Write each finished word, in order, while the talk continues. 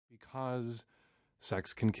because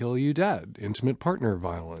sex can kill you dead. Intimate partner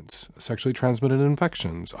violence, sexually transmitted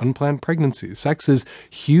infections, unplanned pregnancies. Sex is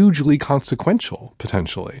hugely consequential,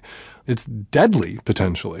 potentially. It's deadly,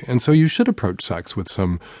 potentially. And so you should approach sex with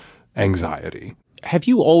some anxiety. Have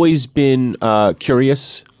you always been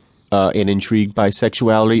curious and intrigued by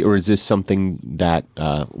sexuality, or is this something that,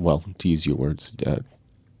 well, to use your words,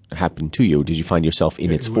 happened to you? Did you find yourself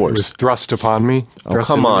in its force? It was thrust upon me. Oh,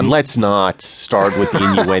 come on. Let's not start with the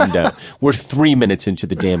innuendo. We're 3 minutes into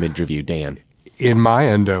the damn interview, Dan. In my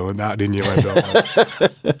endo, not innuendo.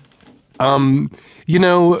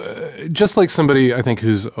 Just like somebody, I think,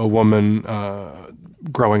 who's a woman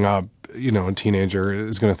growing up, a teenager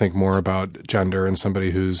is going to think more about gender, and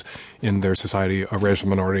somebody who's in their society a racial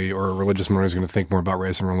minority or a religious minority is going to think more about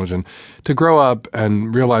race and religion. To grow up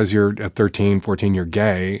and realize you're at 13, 14, you're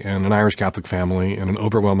gay in an Irish Catholic family in an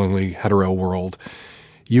overwhelmingly hetero world,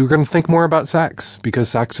 you're going to think more about sex, because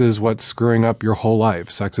sex is what's screwing up your whole life.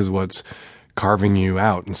 Sex is what's carving you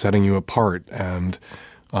out and setting you apart and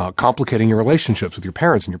complicating your relationships with your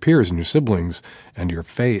parents and your peers and your siblings and your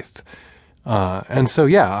faith. And so,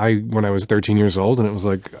 when I was 13 years old, and it was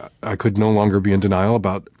like I could no longer be in denial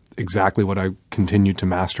about exactly what I continued to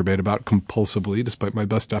masturbate about compulsively, despite my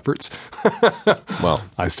best efforts. Well,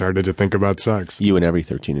 I started to think about sex. You and every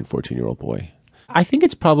 13 and 14-year-old boy. I think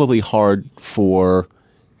it's probably hard for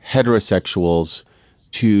heterosexuals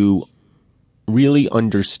to really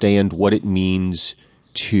understand what it means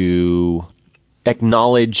to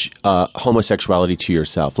acknowledge homosexuality to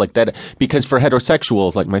yourself, like that, because for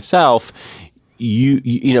heterosexuals like myself,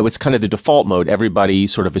 you know, it's kind of the default mode. Everybody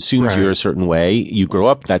sort of assumes you're a certain way. You grow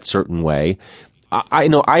up that certain way. I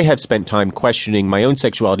know I have spent time questioning my own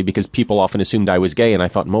sexuality because people often assumed I was gay, and I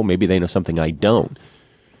thought, well, maybe they know something I don't.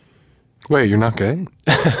 Wait, you're not gay?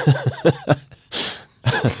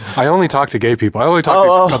 I only talk to gay people. I only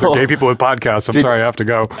talk to other gay people with podcasts. I'm sorry, I have to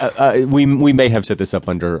go. We may have set this up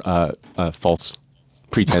under false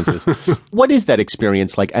pretenses. What is that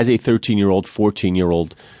experience like as a 13-year-old,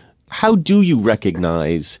 14-year-old? How do you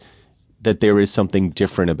recognize that there is something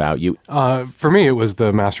different about you? For me, it was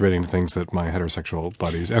the masturbating to things that my heterosexual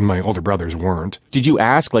buddies and my older brothers weren't. Did you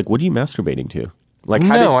ask, like, what are you masturbating to? Like,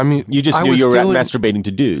 you just knew you were masturbating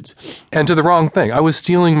to dudes. And to the wrong thing. I was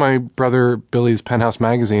stealing my brother Billy's Penthouse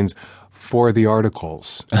magazines for the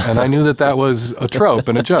articles. And I knew that was a trope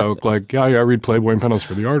and a joke. Like, I read Playboy and Penthouse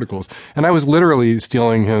for the articles. And I was literally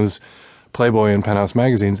stealing his Playboy and Penthouse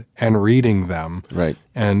magazines and reading them. Right.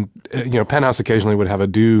 And, Penthouse occasionally would have a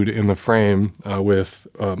dude in the frame with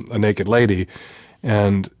a naked lady.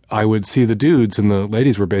 And I would see the dudes, and the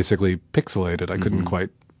ladies were basically pixelated. I couldn't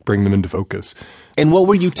quite bring them into focus. And what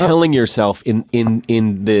were you telling yourself in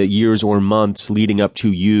the years or months leading up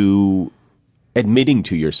to you admitting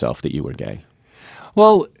to yourself that you were gay?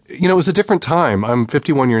 Well, it was a different time. I'm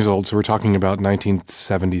 51 years old, so we're talking about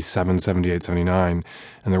 1977, 78, 79.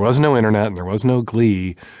 And there was no internet, and there was no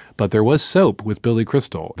Glee, but there was Soap with Billy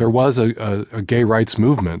Crystal. There was a gay rights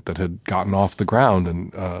movement that had gotten off the ground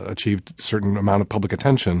and achieved a certain amount of public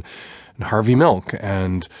attention. And Harvey Milk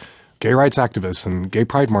and gay rights activists and gay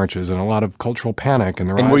pride marches and a lot of cultural panic. And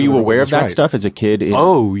were you aware of that stuff as a kid?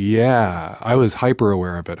 Oh, yeah. I was hyper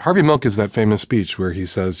aware of it. Harvey Milk gives that famous speech where he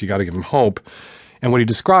says, you got to give him hope. And what he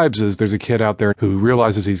describes is there's a kid out there who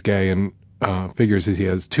realizes he's gay and figures he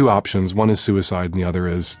has two options. One is suicide and the other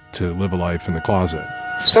is to live a life in the closet.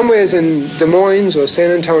 Somewhere in Des Moines or San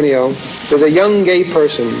Antonio, there's a young gay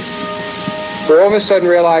person who all of a sudden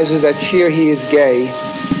realizes that he is gay,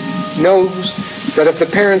 knows that if the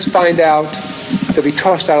parents find out, they'll be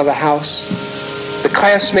tossed out of the house. The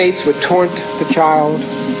classmates would taunt the child,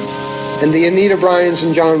 and the Anita Bryans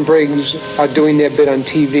and John Briggs are doing their bit on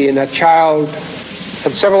TV, and that child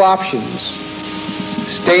had several options.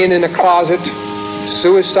 Staying in a closet,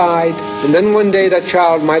 suicide, and then one day that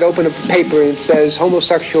child might open a paper and it says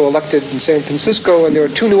homosexual elected in San Francisco, and there are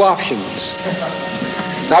two new options.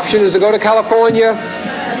 The option is to go to California,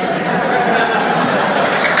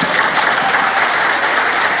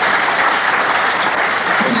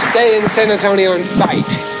 stay in San Antonio and fight.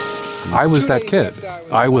 I was that kid.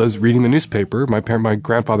 I was reading the newspaper. My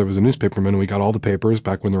grandfather was a newspaperman, and we got all the papers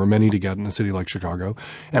back when there were many to get in a city like Chicago.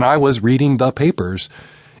 And I was reading the papers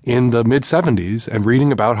in the mid-'70s and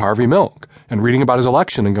reading about Harvey Milk and reading about his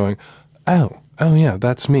election and going, oh yeah,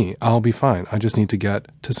 that's me. I'll be fine. I just need to get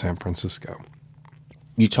to San Francisco.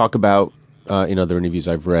 You talk about, in other interviews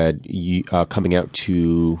I've read, coming out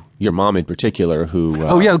to your mom in particular, who...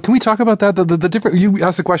 Can we talk about that? The different... You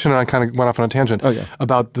asked a question and I kind of went off on a tangent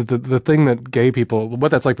about the thing that gay people... What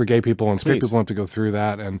that's like for gay people and straight people have to go through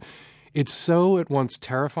that. And it's so at once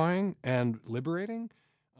terrifying and liberating.